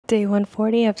Day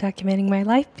 140 of documenting my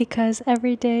life because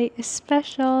every day is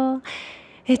special.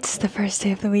 It's the first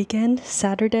day of the weekend,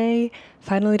 Saturday.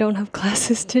 Finally don't have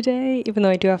classes today, even though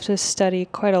I do have to study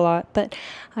quite a lot. But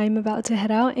I'm about to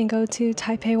head out and go to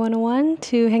Taipei 101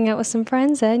 to hang out with some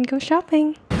friends and go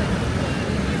shopping.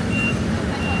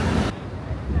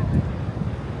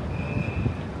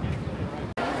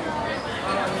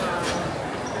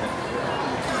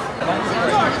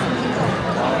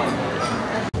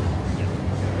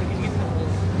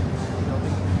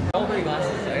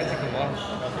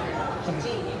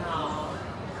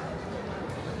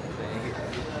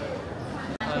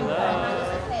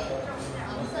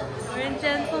 We're in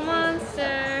Gentle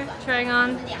Monster, trying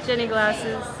on Jenny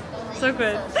glasses. So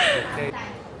good. Okay.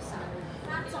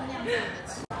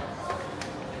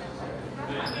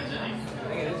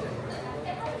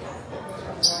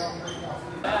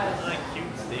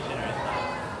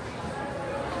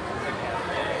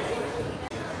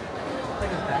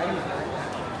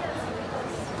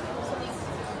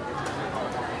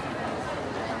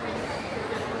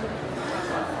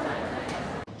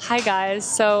 Hi guys,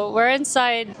 so we're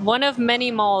inside one of many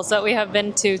malls that we have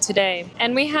been to today,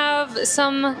 and we have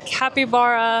some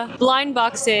capybara blind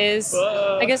boxes.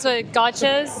 I guess what,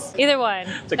 gotchas? Either one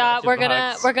that we're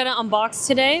gonna unbox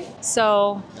today.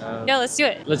 So yeah, let's do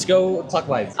it. Let's go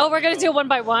clockwise. Oh, we're gonna do it one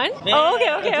by one. Yeah, oh,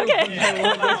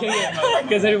 okay.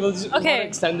 Because then we'll just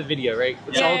extend the video, right?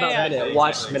 It's all about minute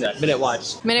watch.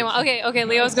 Minute one. Okay.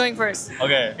 Leo's going first.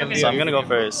 Okay. So I'm gonna go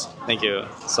first. Thank you.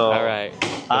 So all right.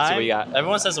 Let's see what we got.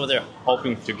 Everyone says what they're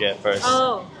hoping to get first.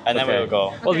 Oh. And then we'll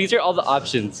go. Well, these are all the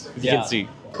options. You can see.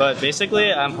 But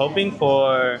basically, I'm hoping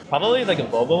for probably like a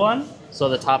boba one. So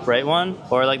the top right one,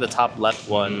 or like the top left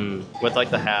one with like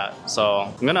the hat. So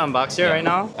I'm gonna unbox it right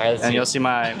now, and you'll see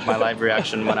my live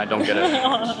reaction when I don't get it.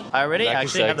 I already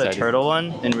actually have the turtle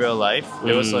one in real life.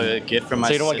 It was a gift from my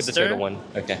sister. So you don't want to get the turtle one?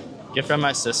 Okay. Gift from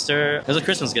my sister. It was a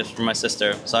Christmas gift from my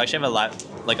sister. So I actually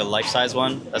have a life-size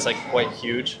one that's like quite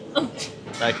huge.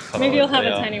 Maybe you'll have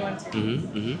a tiny one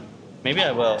too. Maybe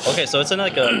I will. Okay, so it's in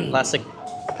like a plastic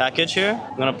package here.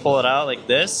 I'm gonna pull it out like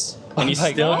this, and you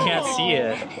still can't see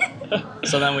it.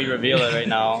 So then we reveal it right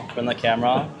now from the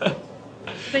camera.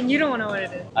 Then you don't know what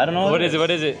it is. I don't know. What is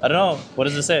it? I don't know. What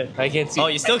does it say? I can't see. Oh,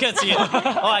 you still can't see it.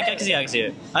 Oh, I can see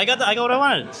it. I got what I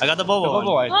wanted. I got the boba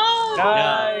one. Oh,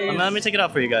 nice. Yeah. Let me take it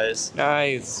out for you guys.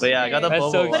 Nice. But yeah, I got the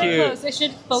boba so one. cute. It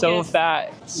should focus. So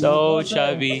fat. So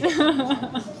chubby.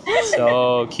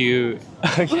 So cute.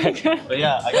 Okay. But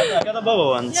yeah, I got the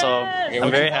boba one. So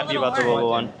I'm very happy about the boba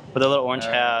one. With a little orange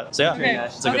hat. So yeah,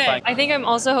 it's a good find. I think I'm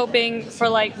also hoping for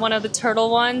like one of the turtle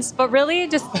ones, but really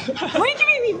just why are you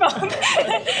giving me wrong?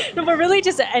 No, but really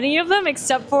just any of them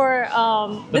except for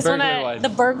this one, the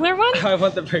burglar one. I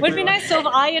want the burglar one. Would be nice. So if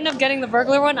I end up getting the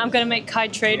burglar one, I'm gonna make Kai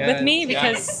trade with me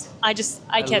because I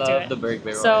can't do it. The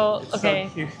burglar so one. okay,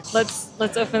 let's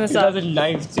open this up. up. There's a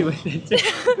knife to it.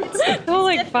 It's so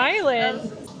like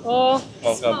violent. Oh,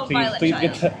 please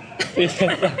get the.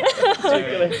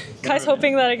 Kai's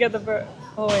hoping that I get the bird.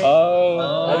 Oh wait.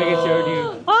 I think I showed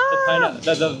you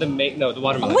the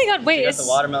watermelon. Oh my god, wait, it's the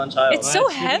watermelon child. It's so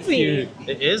heavy.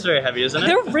 It is very heavy, isn't it?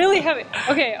 They're really heavy.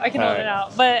 Okay, I can hold it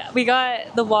out. But we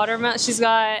got the watermelon. She's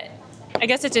got, I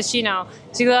guess it's just she now.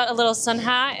 She got a little sun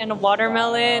hat and a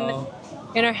watermelon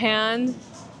in her hand.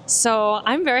 So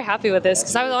I'm very happy with this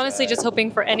because I was honestly just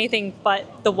hoping for anything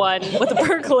but the one with the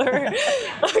burglar.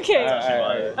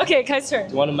 Okay. Okay, Kai's turn.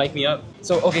 Do you want to mic me up?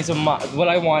 So what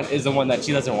I want is the one that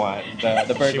she doesn't want,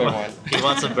 the burglar one. He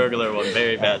wants a burglar one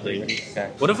very badly.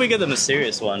 Okay. What if we get the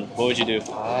mysterious one? What would you do?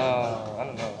 I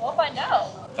don't know. We'll find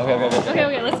out. Okay,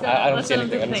 let's go. I don't see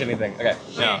anything. Okay.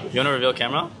 Yeah. You want to reveal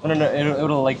camera? No.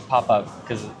 It'll like pop up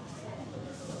because.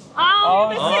 Oh,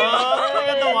 I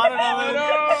got the watermelon.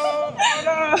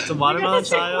 It's a watermelon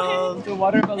child. The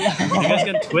watermelon. You guys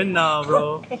can twin now,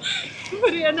 bro.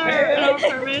 Put it in our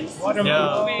apartments. Yeah.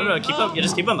 No,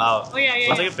 just keep them out. Oh yeah.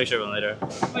 We'll take a picture of them later.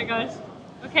 Oh my gosh.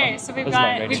 Okay, so we've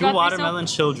got two watermelon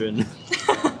children.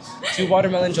 2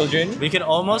 watermelon children. We can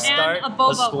almost start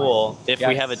a school if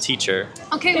we have a teacher.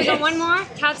 Okay, we got one more.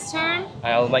 Kat's turn.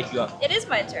 I'll mic you up. It is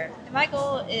my turn. And my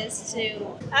goal is to.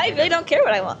 I really don't care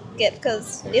what I get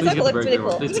because these look really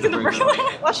cool. Let's get the burglar one.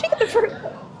 Why should we get the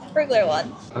burglar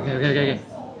one? Okay.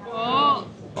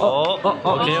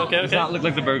 Okay. Does not look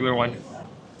like the burglar one.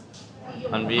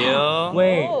 Unveil.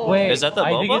 Wait. Is that the boba?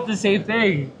 I think it's the same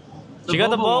thing. She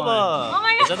got the boba. Oh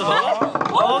my god. Is that the boba?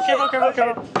 Oh,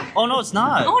 careful. Oh no, it's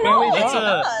not. Oh no. It's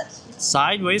a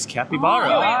sideways capybara.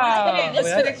 Wow.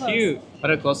 That's cute. Put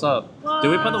it close up.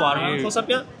 Did we put the watermelon close up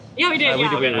yet? Yeah, we did. We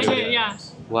did. Yeah.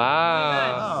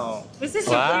 Wow. This is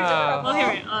so Wow. cute. Well,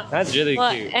 here, That's really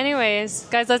well, cute. anyways,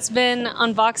 guys, that's been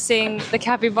unboxing the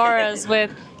capybaras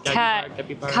with Kat,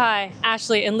 Capybara. Kai,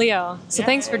 Ashley, and Leo. So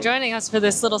thanks for joining us for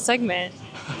this little segment.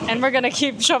 And we're gonna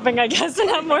keep shopping, I guess, and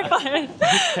have more fun.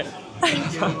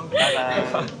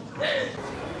 Bye-bye.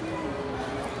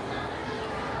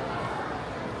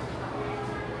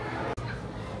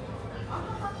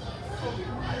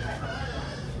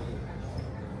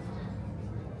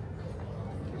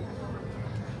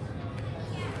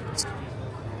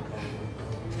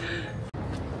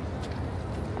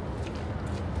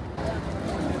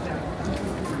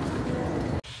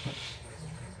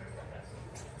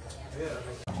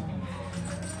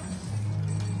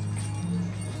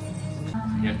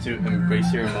 You have to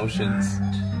embrace your emotions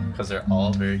because they're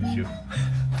all very cute.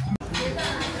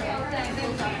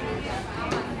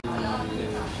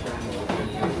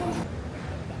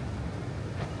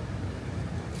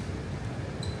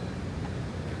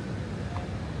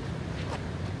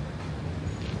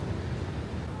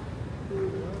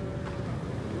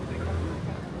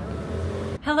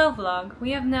 Hello vlog.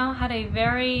 We have now had a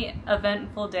very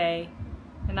eventful day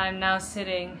and I'm now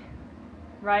sitting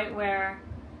right where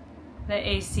the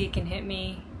AC can hit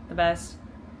me the best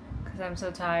because I'm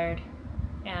so tired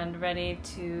and ready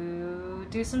to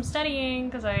do some studying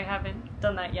because I haven't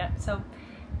done that yet. So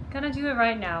I'm gonna do it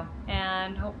right now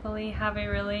and hopefully have a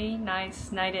really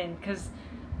nice night in because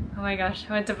oh my gosh,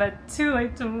 I went to bed too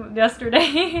late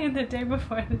yesterday, the day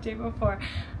before.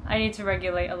 I need to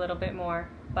regulate a little bit more.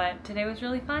 But today was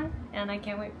really fun and I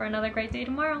can't wait for another great day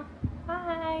tomorrow.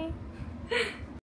 Bye!